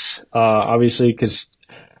tolerance, obviously, because,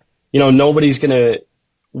 nobody's going to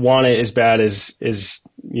want it as bad as,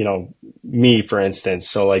 me, for instance.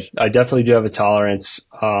 So like, I definitely do have a tolerance.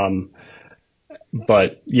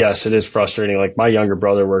 But yes, it is frustrating. Like my younger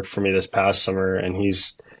brother worked for me this past summer, and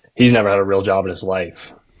he's never had a real job in his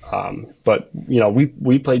life. But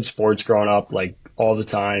we played sports growing up, like all the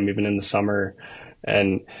time, even in the summer.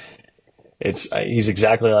 And he's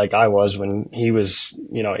exactly like I was when he was,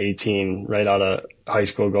 18, right out of high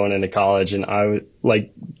school, going into college. And I would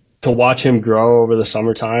like to watch him grow over the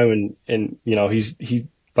summertime. And he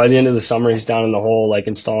by the end of the summer, he's down in the hole, like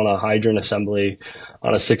installing a hydrant assembly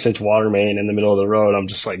on a 6-inch water main in the middle of the road. I'm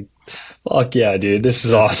just like, fuck yeah, dude, this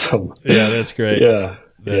is awesome. Yeah, that's great. Yeah.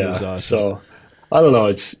 That is awesome. So I don't know.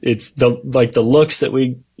 It's the looks that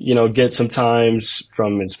we, get sometimes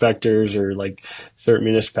from inspectors or like certain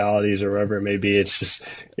municipalities or wherever it may be. It's just,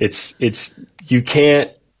 you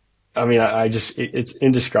can't, I mean, it's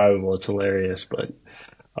indescribable. It's hilarious, but,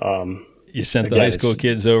 you sent the high school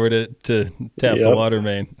kids over to tap the water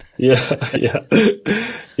main. Yeah. Yeah.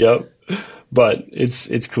 Yep. But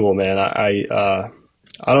it's cool, man. I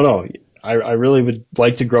don't know. I really would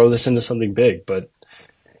like to grow this into something big, but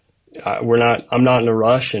I'm not in a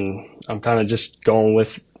rush, and I'm kind of just going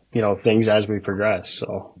with, things as we progress.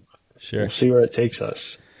 So sure. We'll see where it takes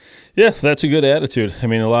us. Yeah, that's a good attitude. I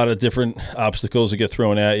mean, a lot of different obstacles that get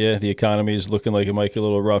thrown at you. The economy is looking like it might get a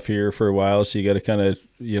little rough here for a while, so you got to kind of,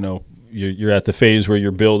 you're at the phase where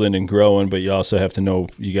you're building and growing, but you also have to know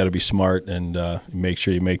you got to be smart and make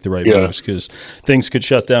sure you make the right moves, because things could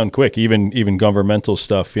shut down quick. Even governmental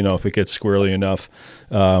stuff, if it gets squirrely enough,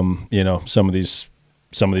 some of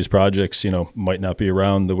these projects, might not be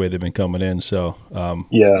around the way they've been coming in. So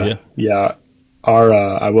yeah.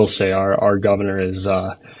 I will say our governor is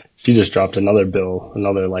she just dropped another bill,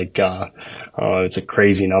 it's a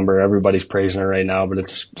crazy number. Everybody's praising her right now, but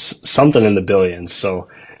it's something in the billions. So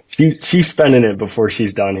she's spending it before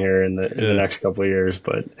she's done here in the next couple of years.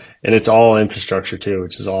 And it's all infrastructure too,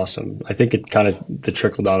 which is awesome. I think it kind of the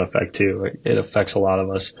trickle down effect too. It affects a lot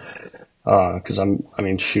of us. Cause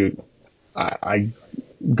I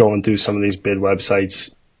going through some of these bid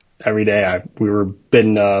websites every day. We were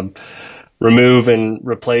bidding, remove and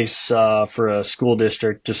replace, for a school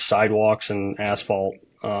district, just sidewalks and asphalt,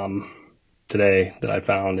 today that I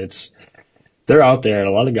found. They're out there, and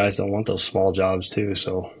a lot of guys don't want those small jobs too.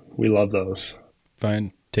 So we love those.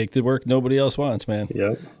 Fine. Take the work nobody else wants, man.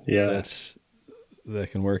 Yep. Yeah.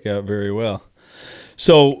 That can work out very well.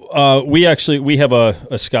 So we have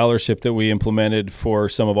a scholarship that we implemented for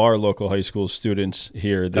some of our local high school students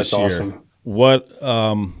here this year. That's awesome. What,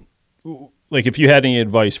 like, if you had any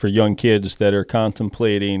advice for young kids that are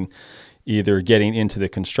contemplating either getting into the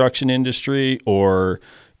construction industry or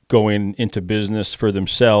going into business for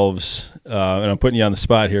themselves, and I'm putting you on the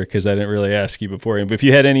spot here because I didn't really ask you beforehand, but if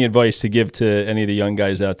you had any advice to give to any of the young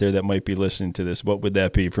guys out there that might be listening to this, what would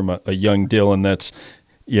that be from a young Dylan that's,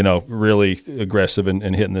 you know, really aggressive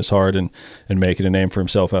and hitting this hard and making a name for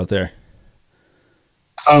himself out there?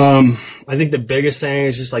 I think the biggest thing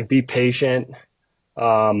is just like be patient.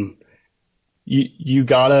 You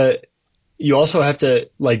also have to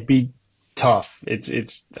like be tough.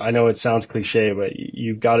 I know it sounds cliche, but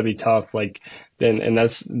you've got to be tough. Like and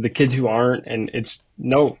that's the kids who aren't, and it's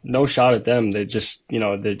no shot at them. They're just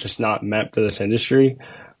not meant for this industry.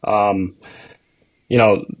 I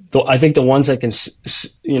think the ones that can,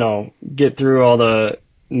 get through all the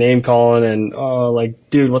name calling and, oh, like,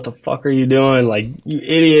 dude, what the fuck are you doing? Like, you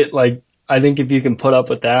idiot. Like, I think if you can put up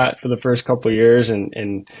with that for the first couple of years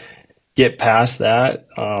and get past that,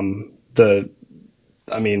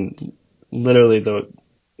 literally the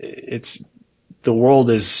world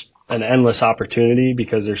is an endless opportunity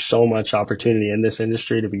because there's so much opportunity in this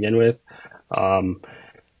industry to begin with.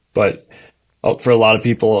 But for a lot of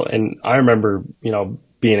people, and I remember,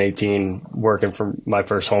 being 18, working for my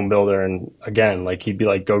first home builder, and again, like he'd be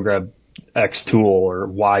like, go grab X tool or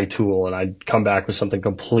Y tool, and I'd come back with something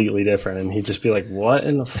completely different, and he'd just be like, what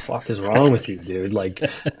in the fuck is wrong with you, dude? Like,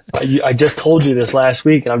 I just told you this last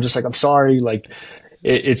week, and I'm just like, I'm sorry. Like,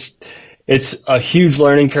 it's a huge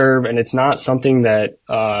learning curve, and it's not something that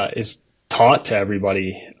is taught to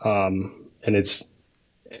everybody, and it's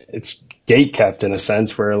gate kept in a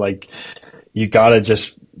sense where like you gotta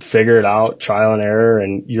just figure it out, trial and error,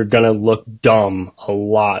 and you're gonna look dumb a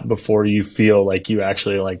lot before you feel like you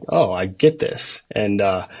actually like, oh, I get this. And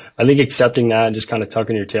I think accepting that and just kind of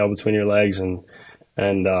tucking your tail between your legs and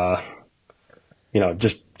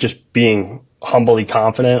just being humbly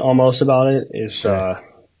confident almost about it is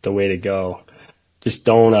the way to go. Just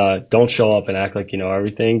don't show up and act like you know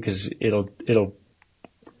everything, because it'll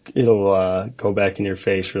go back in your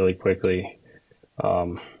face really quickly.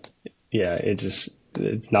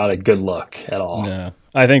 It's not a good look at all. No,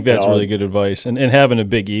 I think that's really good advice. And having a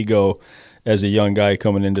big ego as a young guy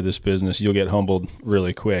coming into this business, you'll get humbled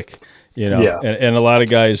really quick. Yeah. And a lot of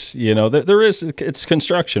guys, it's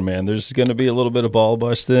construction, man. There's going to be a little bit of ball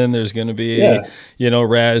busting. There's going to be,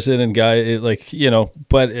 razzing and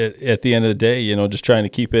but at the end of the day, just trying to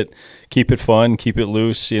keep it fun, keep it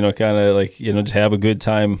loose, kind of like, just have a good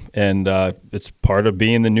time. And it's part of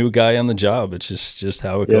being the new guy on the job. It's just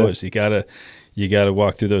how it goes. You gotta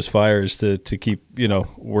walk through those fires to keep,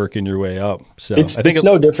 working your way up. So I think it's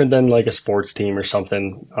no different than like a sports team or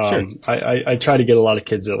something. Sure. I try to get a lot of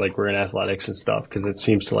kids that like were in athletics and stuff, because it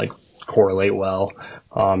seems to like correlate well.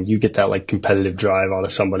 You get that like competitive drive out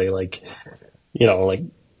of somebody, like,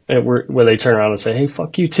 where they turn around and say, hey,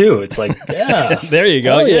 fuck you too. It's like, yeah. There you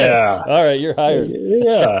go. Yeah. All right. You're hired.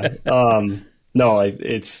 Yeah.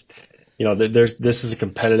 This is a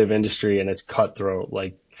competitive industry and it's cutthroat.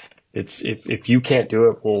 Like, it's if you can't do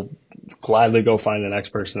it, we'll gladly go find the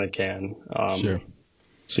next person that can. Sure.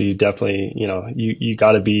 So you definitely, you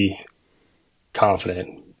got to be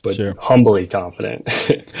confident, but sure, humbly confident.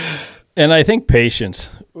 And I think patience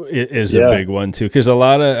is a big one too, because a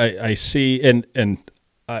lot of I see, and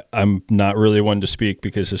I'm not really one to speak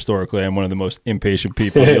because historically I'm one of the most impatient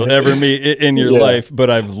people you'll ever meet in your life. But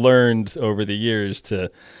I've learned over the years to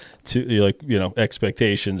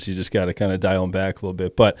expectations, you just got to kind of dial them back a little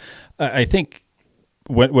bit. But I think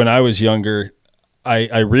when I was younger,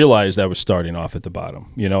 I realized I was starting off at the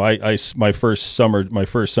bottom. My first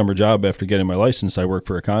summer job after getting my license, I worked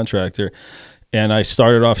for a contractor, and I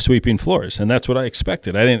started off sweeping floors, and that's what I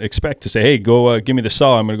expected. I didn't expect to say, hey, go give me the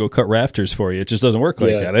saw, I'm going to go cut rafters for you. It just doesn't work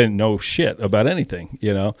like that. I didn't know shit about anything,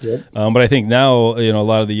 But I think now, a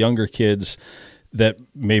lot of the younger kids that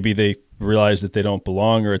maybe they realize that they don't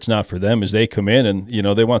belong or it's not for them, as they come in and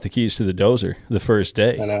they want the keys to the dozer the first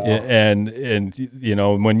day. I know.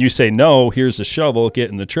 And when you say no, here's a shovel, get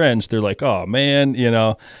in the trench, they're like, oh man,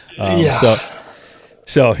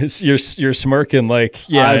 so you're smirking like,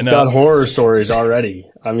 I've got horror stories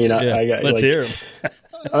already. I mean, I got, let's hear them.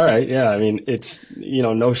 All right. Yeah. I mean, it's,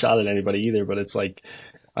 no shot at anybody either, but it's like,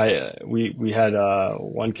 we had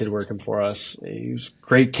one kid working for us. He was a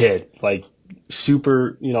great kid, like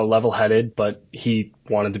super, level-headed, but he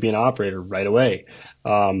wanted to be an operator right away.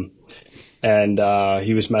 And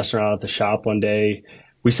he was messing around at the shop one day.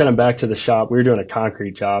 We sent him back to the shop. We were doing a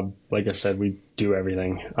concrete job. Like I said, we do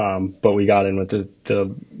everything. But we got in with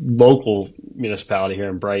the local municipality here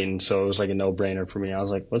in Brighton. So it was like a no-brainer for me. I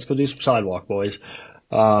was like, let's go do some sidewalk, boys.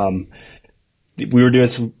 We were doing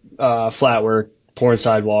some flat work, pouring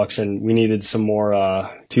sidewalks, and we needed some more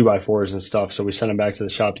 2x4s and stuff. So we sent him back to the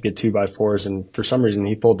shop to get 2x4s. And for some reason,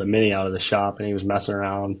 he pulled the Mini out of the shop, and he was messing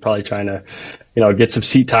around, probably trying to, get some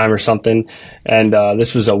seat time or something. And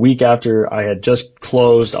this was a week after I had just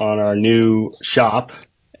closed on our new shop,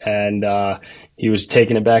 and he was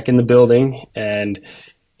taking it back in the building, and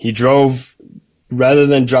he drove, rather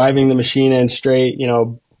than driving the machine in straight,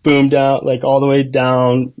 boom down, like all the way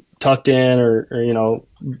down, tucked in, or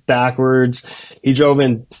backwards. He drove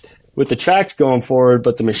in with the tracks going forward,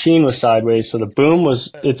 but the machine was sideways. So the boom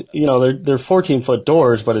was, it's, they're 14-foot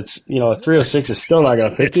doors, but it's, a 306 is still not going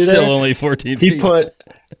to fit through there. It's still only 14 feet.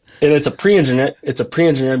 And it's a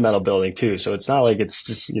pre-engineered metal building too. So it's not like it's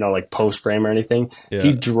just, like post frame or anything. Yeah.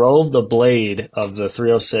 He drove the blade of the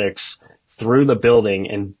 306 through the building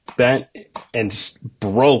and bent and just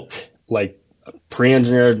broke like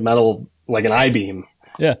pre-engineered metal, like an I-beam.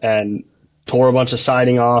 Yeah. And tore a bunch of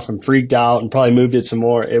siding off and freaked out and probably moved it some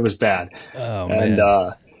more. It was bad. Oh, and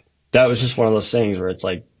man. That was just one of those things where it's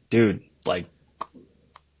like, dude, like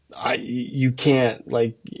you can't,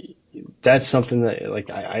 like, that's something that, like,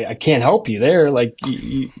 I can't help you there. Like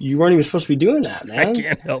you weren't even supposed to be doing that, man. I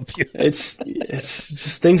can't help you. It's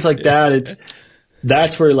just things like that.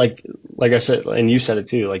 That's where, like I said, and you said it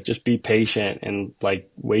too, like, just be patient and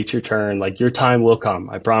like wait your turn. Like, your time will come.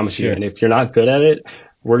 I promise you. And if you're not good at it,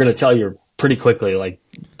 we're going to tell you pretty quickly, like,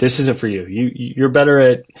 this isn't for you. You're better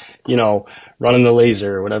at, running the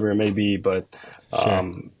laser or whatever it may be. But,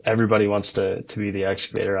 everybody wants to be the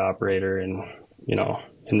excavator operator and,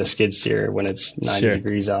 in the skid steer when it's 90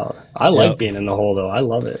 degrees out. I like being in the hole though. I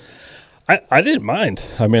love it. I didn't mind.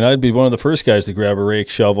 I mean, I'd be one of the first guys to grab a rake,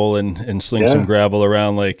 shovel, and sling some gravel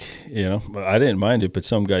around. Like, I didn't mind it, but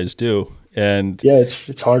some guys do. And yeah,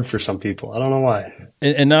 it's hard for some people. I don't know why.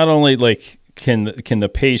 And not only like can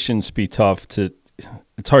the patience be tough to.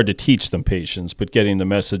 It's hard to teach them patience, but getting the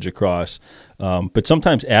message across. But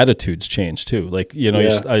sometimes attitudes change too. Like,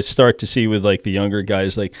 I start to see with like the younger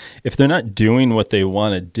guys, like if they're not doing what they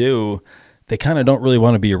want to do, they kind of don't really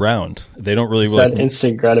want to be around. They don't really that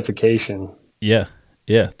instant gratification. Yeah.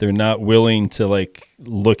 Yeah. They're not willing to like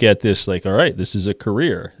look at this like, all right, this is a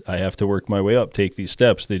career. I have to work my way up, take these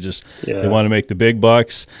steps. They just, they want to make the big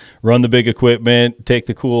bucks, run the big equipment, take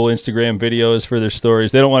the cool Instagram videos for their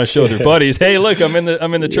stories. They don't want to show their buddies, hey, look, I'm in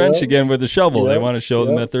the trench again with the shovel. They want to show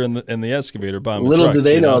them that they're in the excavator bombing Little trucks, do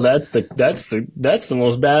they know that's the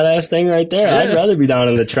most badass thing right there. Yeah. I'd rather be down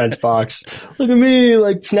in the trench box. Look at me,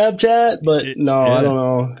 like Snapchat. But I don't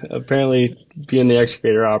know. Apparently being the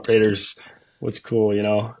excavator operator's what's cool,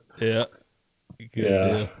 Yeah. Good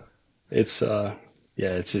deal. It's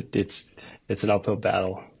it's an uphill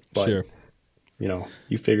battle, but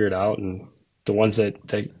you figure it out, and the ones that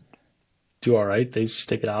do all right, they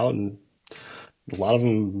stick it out, and a lot of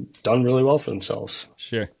them done really well for themselves.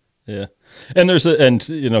 Sure. Yeah. And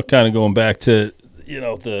kind of going back to,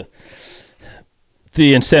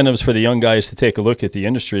 the incentives for the young guys to take a look at the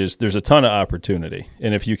industry is there's a ton of opportunity.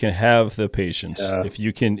 And if you can have the patience, if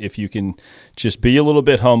you can just be a little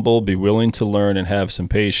bit humble, be willing to learn and have some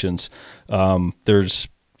patience, there's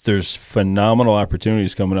phenomenal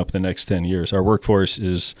opportunities coming up the next 10 years. Our workforce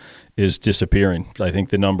is disappearing. I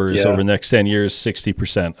think the number is over the next 10 years,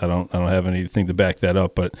 60%. I don't have anything to back that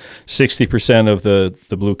up, but 60% of the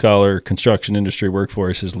blue collar construction industry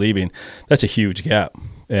workforce is leaving. That's a huge gap.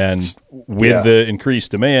 And with the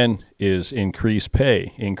increased demand is increased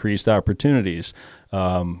pay, increased opportunities.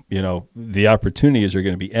 The opportunities are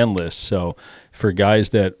going to be endless. So for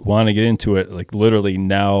guys that want to get into it, like literally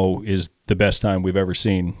now is the best time we've ever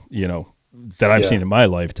seen, that I've seen in my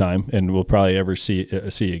lifetime, and we'll probably ever see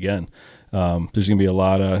again. There's going to be a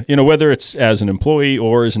lot of, whether it's as an employee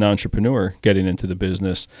or as an entrepreneur getting into the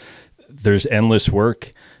business, there's endless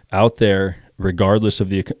work out there. Regardless of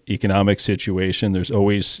the economic situation, there's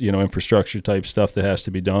always, infrastructure type stuff that has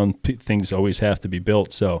to be done. Things always have to be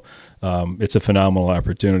built. So it's a phenomenal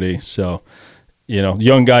opportunity. So,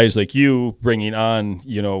 young guys like you bringing on,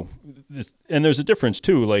 and there's a difference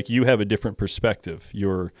too. Like you have a different perspective.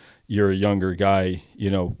 You're a younger guy.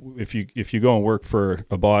 If you go and work for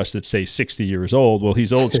a boss that's say 60 years old, well,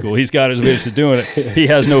 he's old school. He's got his ways of doing it. He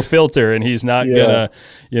has no filter, and he's not gonna,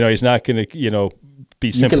 be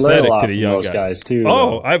You can learn a sympathetic lot to the from young those guys too. Oh,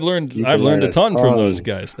 though. I've learned You can learn a ton from those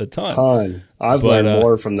guys, a ton. I've learned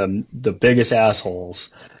more from the biggest assholes,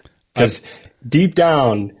 because deep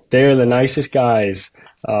down they're the nicest guys.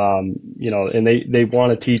 You know, and they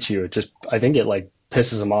want to teach you. It just, I think it like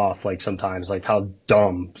pisses them off, like sometimes, like how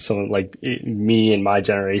dumb me and my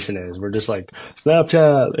generation is. We're just like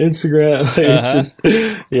Snapchat, Instagram, like, it's just,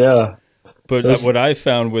 yeah. But what I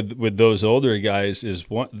found with those older guys is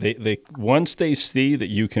they once they see that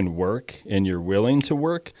you can work and you're willing to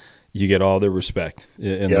work, you get all the respect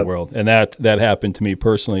in the world. And that happened to me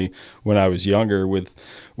personally when I was younger with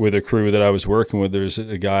a crew that I was working with. There's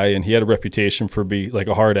a guy, and he had a reputation for being like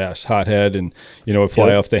a hard ass, hothead, and would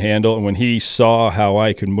fly off the handle. And when he saw how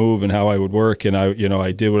I could move and how I would work, and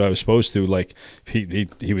I did what I was supposed to, like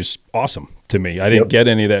he was awesome to me. I didn't get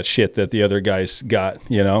any of that shit that the other guys got,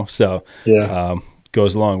 So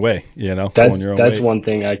goes a long way, That's one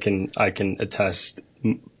thing I can attest.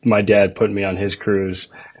 My dad put me on his crews,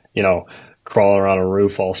 crawling around a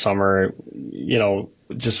roof all summer,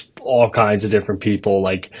 just all kinds of different people,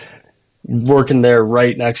 like working there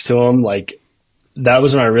right next to him. Like that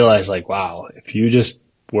was when I realized, like, wow, if you just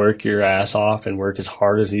work your ass off and work as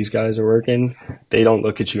hard as these guys are working, they don't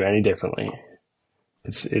look at you any differently.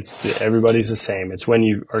 Everybody's the same. It's when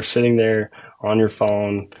you are sitting there on your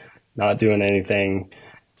phone, not doing anything,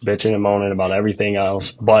 bitching and moaning about everything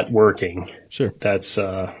else but working. Sure. That's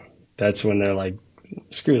when they're like,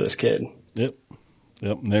 screw this kid. Yep.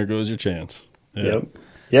 And there goes your chance. Yep.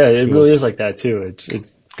 Yeah, it really is like that too.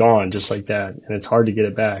 It's gone just like that, and it's hard to get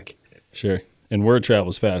it back. Sure. And word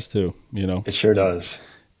travels fast too, It sure does.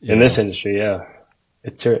 In this industry, yeah.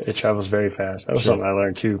 It travels very fast. That was something I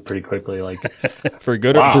learned too pretty quickly. Like for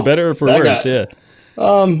good or for better or for worse, yeah.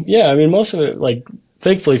 Yeah, I mean, most of it, like,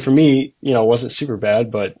 thankfully for me, wasn't super bad.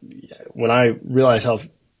 But when I realized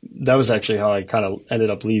that was actually how I kind of ended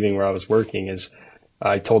up leaving where I was working, is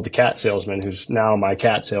I told the cat salesman, who's now my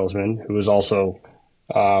cat salesman, who was also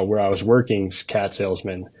where I was working's cat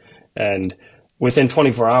salesman. And within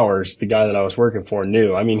 24 hours, the guy that I was working for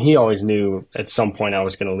knew. I mean, he always knew at some point I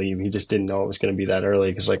was going to leave. He just didn't know it was going to be that early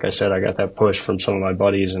because, like I said, I got that push from some of my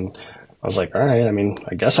buddies, and I was like, all right, I mean,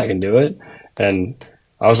 I guess I can do it. And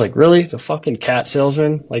I was like, really? The fucking cat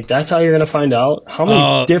salesman? Like, that's how you're going to find out? How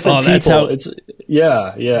many different people?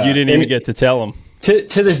 Yeah. You didn't even get to tell him. To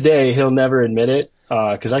this day, he'll never admit it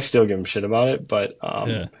because I still give him shit about it. But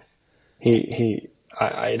it's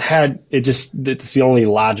the only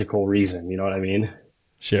logical reason. You know what I mean?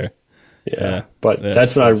 Sure. Yeah. But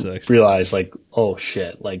that's when I realized, like, oh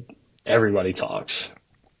shit, like everybody talks.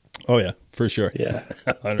 Oh yeah, for sure. Yeah.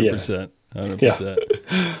 100%.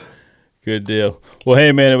 100%. Good deal. Well,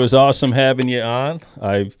 hey, man, it was awesome having you on.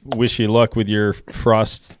 I wish you luck with your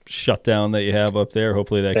frost shutdown that you have up there.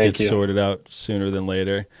 Hopefully that gets sorted out sooner than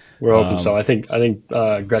later. We're hoping so. I think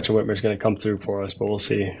Gretchen Whitmer's going to come through for us, but we'll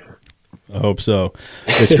see. I hope so.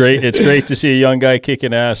 It's great. It's great to see a young guy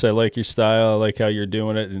kicking ass. I like your style. I like how you're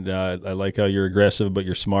doing it, and I like how you're aggressive, but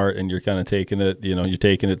you're smart, and you're kind of taking it. You're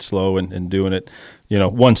taking it slow and doing it,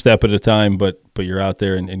 one step at a time. But you're out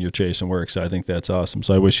there and you're chasing work. So I think that's awesome.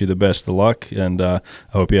 So I wish you the best of luck, and I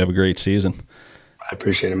hope you have a great season. I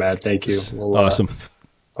appreciate it, Matt. Thank you. Awesome.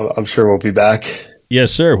 I'm sure we'll be back.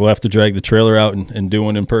 Yes, sir. We'll have to drag the trailer out and do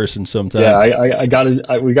one in person sometime. Yeah,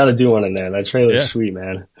 we got to do one in there. That trailer's sweet,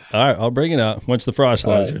 man. All right, I'll bring it out once the frost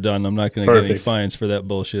lines are done. I'm not going to get any fines for that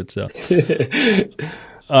bullshit. So,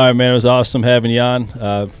 all right, man. It was awesome having you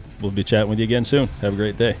on. We'll be chatting with you again soon. Have a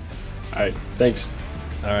great day. All right, thanks.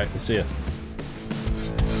 All right, we'll see you.